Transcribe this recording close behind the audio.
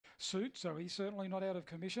suit, so he's certainly not out of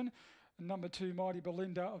commission. Number 2, Mighty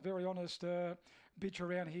Belinda, a very honest bitch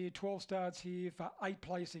around here. 12 starts here for 8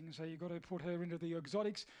 placings, so you've got to put her into the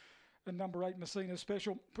exotics. And number 8, Messina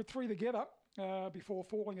Special. Put 3 together before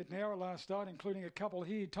falling at Nowra last start, including a couple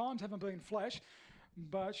here. Times haven't been flash,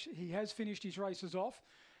 but he has finished his races off,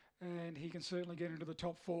 and he can certainly get into the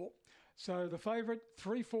top 4. So the favourite,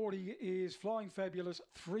 340, is Flying Fabulous.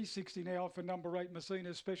 360 now for number 8,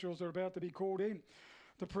 Messina Specials are about to be called in.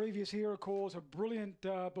 The previous here, of course, a brilliant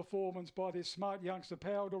performance by this smart youngster,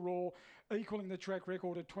 Power to Roar, equaling the track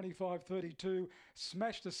record at 25.32.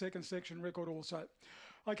 Smashed the second section record also.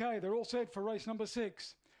 Okay, they're all set for race number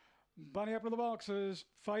 6. Bunny up to the boxes.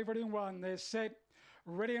 Favourite in 1. They're set.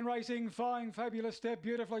 Ready and racing, Flying Fabulous step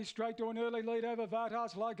beautifully straight to an early lead over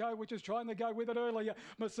Vartas Loco, which is trying to go with it earlier.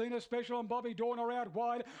 Messina Special and Bobby Dawn are out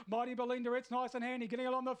wide. Mighty Belinda, it's nice and handy, getting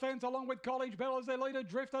along the fence along with College Bell as their leader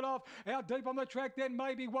drifted off. Out deep on the track, then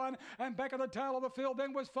maybe 1, and back at the tail of the field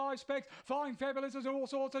then was 5 Specs. Flying Fabulous is in all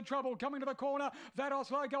sorts of trouble. Coming to the corner, Vartas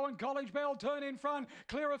Loco and College Bell turn in front.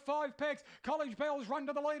 Clear of 5 Pecks. College Bell's run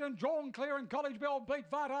to the lead and drawn clear, and College Bell beat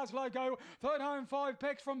Vartas Loco. Third home, 5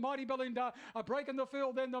 Pecks from Mighty Belinda. A break in the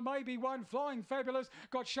field, then the maybe 1, Flying Fabulous,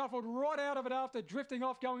 got shuffled right out of it after drifting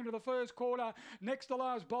off going into the first quarter. Next to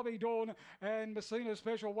last, Bobby Dawn, and Messina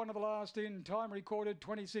Special, one of the last in, time recorded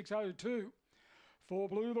 26.02. For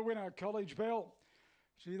Blue, the winner, College Bell.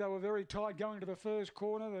 Gee, they were very tight going to the first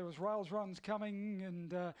corner. There was rails runs coming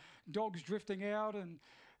and dogs drifting out, and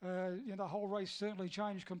the whole race certainly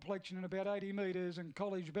changed complexion in about 80 metres, and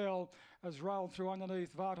College Bell has railed through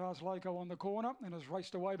underneath Vartas Loco on the corner and has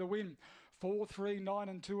raced away the win. 4, 3, 9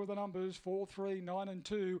 and 2 are the numbers. 4, 3, 9 and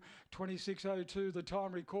 2, 26.02. The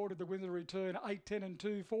time recorded, the winner return 8, 10 and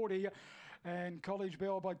 2.40. And College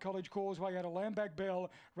Bell by College Causeway out of Lamback Bell,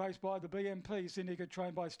 raced by the BMP Syndicate,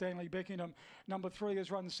 trained by Stanley Beckingham. Number 3 has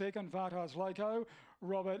run second, Vartas Loco,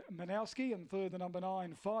 Robert Manowski, and third the number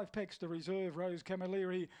 9, 5 Pecks to reserve, Rose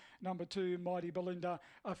Camilleri. Number 2, Mighty Belinda,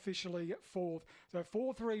 officially fourth. So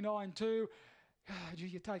 4, 3, 9, 2.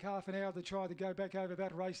 You take half an hour to try to go back over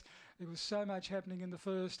that race. There was so much happening in the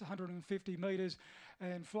first 150 metres,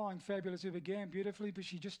 and Flying Fabulous, who began beautifully, but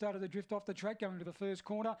she just started to drift off the track going to the first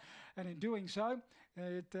corner, and in doing so,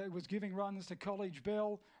 it was giving runs to College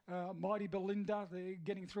Bell, Mighty Belinda, they're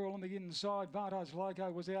getting through along the inside. Vartas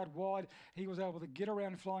Loco was out wide. He was able to get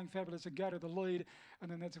around Flying Fabulous and go to the lead, and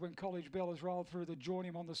then that's when College Bell has rolled through to join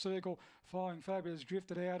him on the circle. Flying Fabulous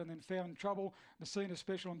drifted out and then found trouble. Messina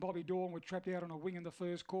Special and Bobby Dawn were trapped out on a wing in the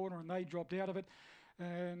first corner, and they dropped out of it.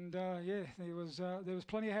 And there was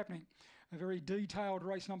plenty happening. A very detailed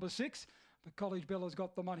race number 6, but College Bell has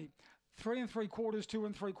got the money. 3 3/4, 2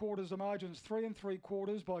 3/4 the margins. 3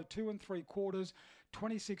 3/4 by 2 3/4.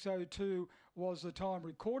 26.02 was the time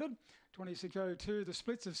recorded. 26.02. The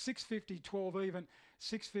splits of 6:50, 12 even,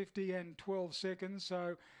 6:50 and 12 seconds.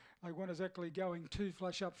 So they weren't exactly going too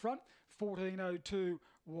flush up front. 14.02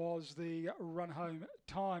 was the run home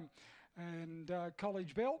time. And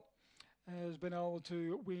College Bell has been able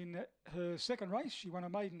to win her second race. She won a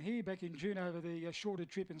maiden here back in June over the shorter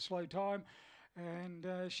trip in slow time,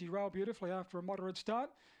 and she railed beautifully after a moderate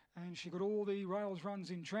start, and she got all the rails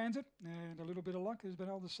runs in transit, and a little bit of luck has been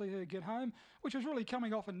able to see her get home, which was really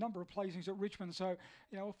coming off a number of placings at Richmond. So,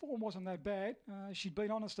 her form wasn't that bad. She'd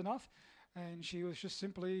been honest enough, and she was just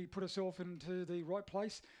simply put herself into the right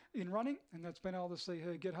place in running, and that's been able to see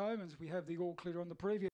her get home, as we have the all clear on the previous.